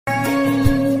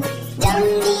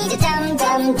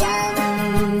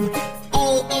dum. A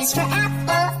is for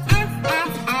apple,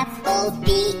 apple. B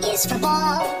is for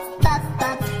ball,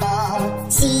 ball.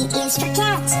 C is for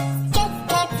cat,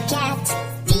 cat.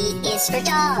 D is for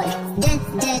dog,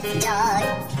 dog.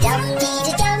 Dum dee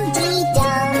da dum dee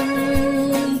dum.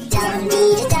 Dum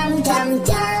dee da dum dum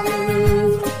dum.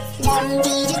 Dum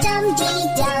dee da dum dee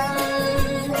dum.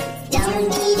 Dum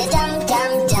dee da dum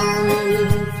dum dum.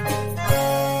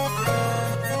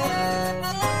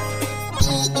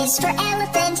 E is for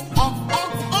elephant,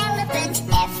 elephant.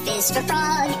 F is for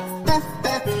frog,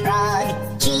 frog.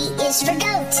 G is for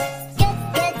goat,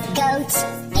 goat.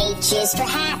 H is for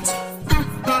hat,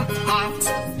 hat.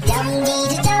 Dum dee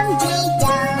da dum dee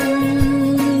dum.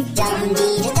 Dum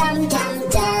dee da dum dum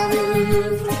dum.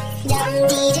 Dum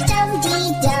dee da dum dee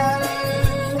dum.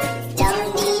 Dum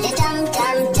dee da dum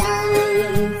dum dum.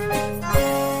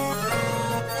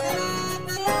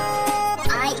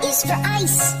 I is for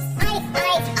ice,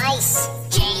 ice.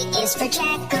 J is for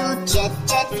jackal,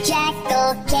 jackal.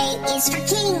 K is for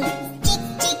king,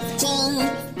 king.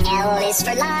 L is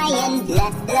for lion,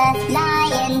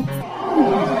 lion.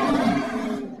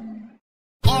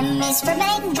 M is for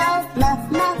mango,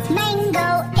 mango.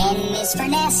 N is for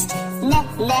nest,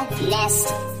 nest.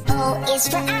 O is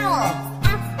for owl,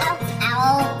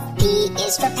 owl. P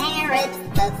is for parrot,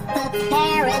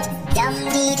 parrot. Dum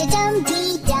dee da dum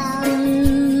dee dum.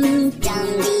 Dum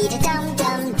dee da dum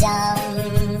dum dum.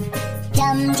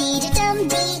 Dum dee da dum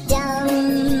dee dum.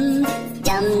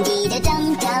 Dum dee da dum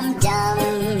dum dum.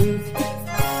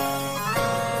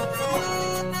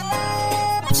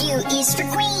 Q is for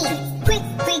queen,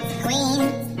 queen.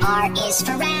 R is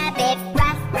for rabbit,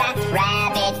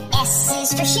 rabbit. S is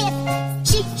for ship,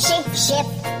 ship.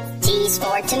 T is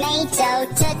for tomato,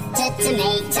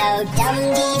 tomato. Dum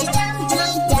dee da dum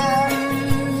dee dum.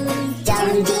 Dum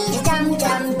dee da dum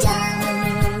dum dum.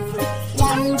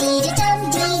 Dum dee da dum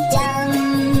dee dum.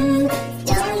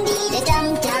 Dum dee da dum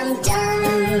dum dum.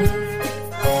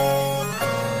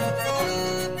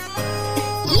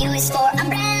 U is for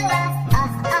umbrella,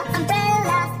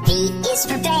 umbrella. V is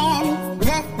for van,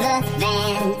 the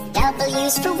van. W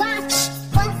is for watch,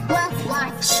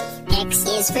 watch. X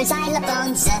is for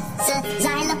xylophone,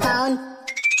 xylophone.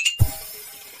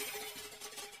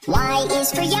 Y is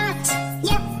for yacht,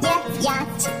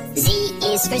 yacht. Z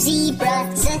is for zebra,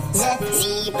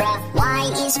 zebra.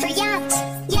 Y is for yacht,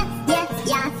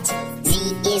 yacht. Z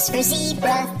is for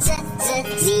zebra,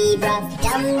 zebra.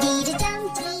 Dum dee da dum.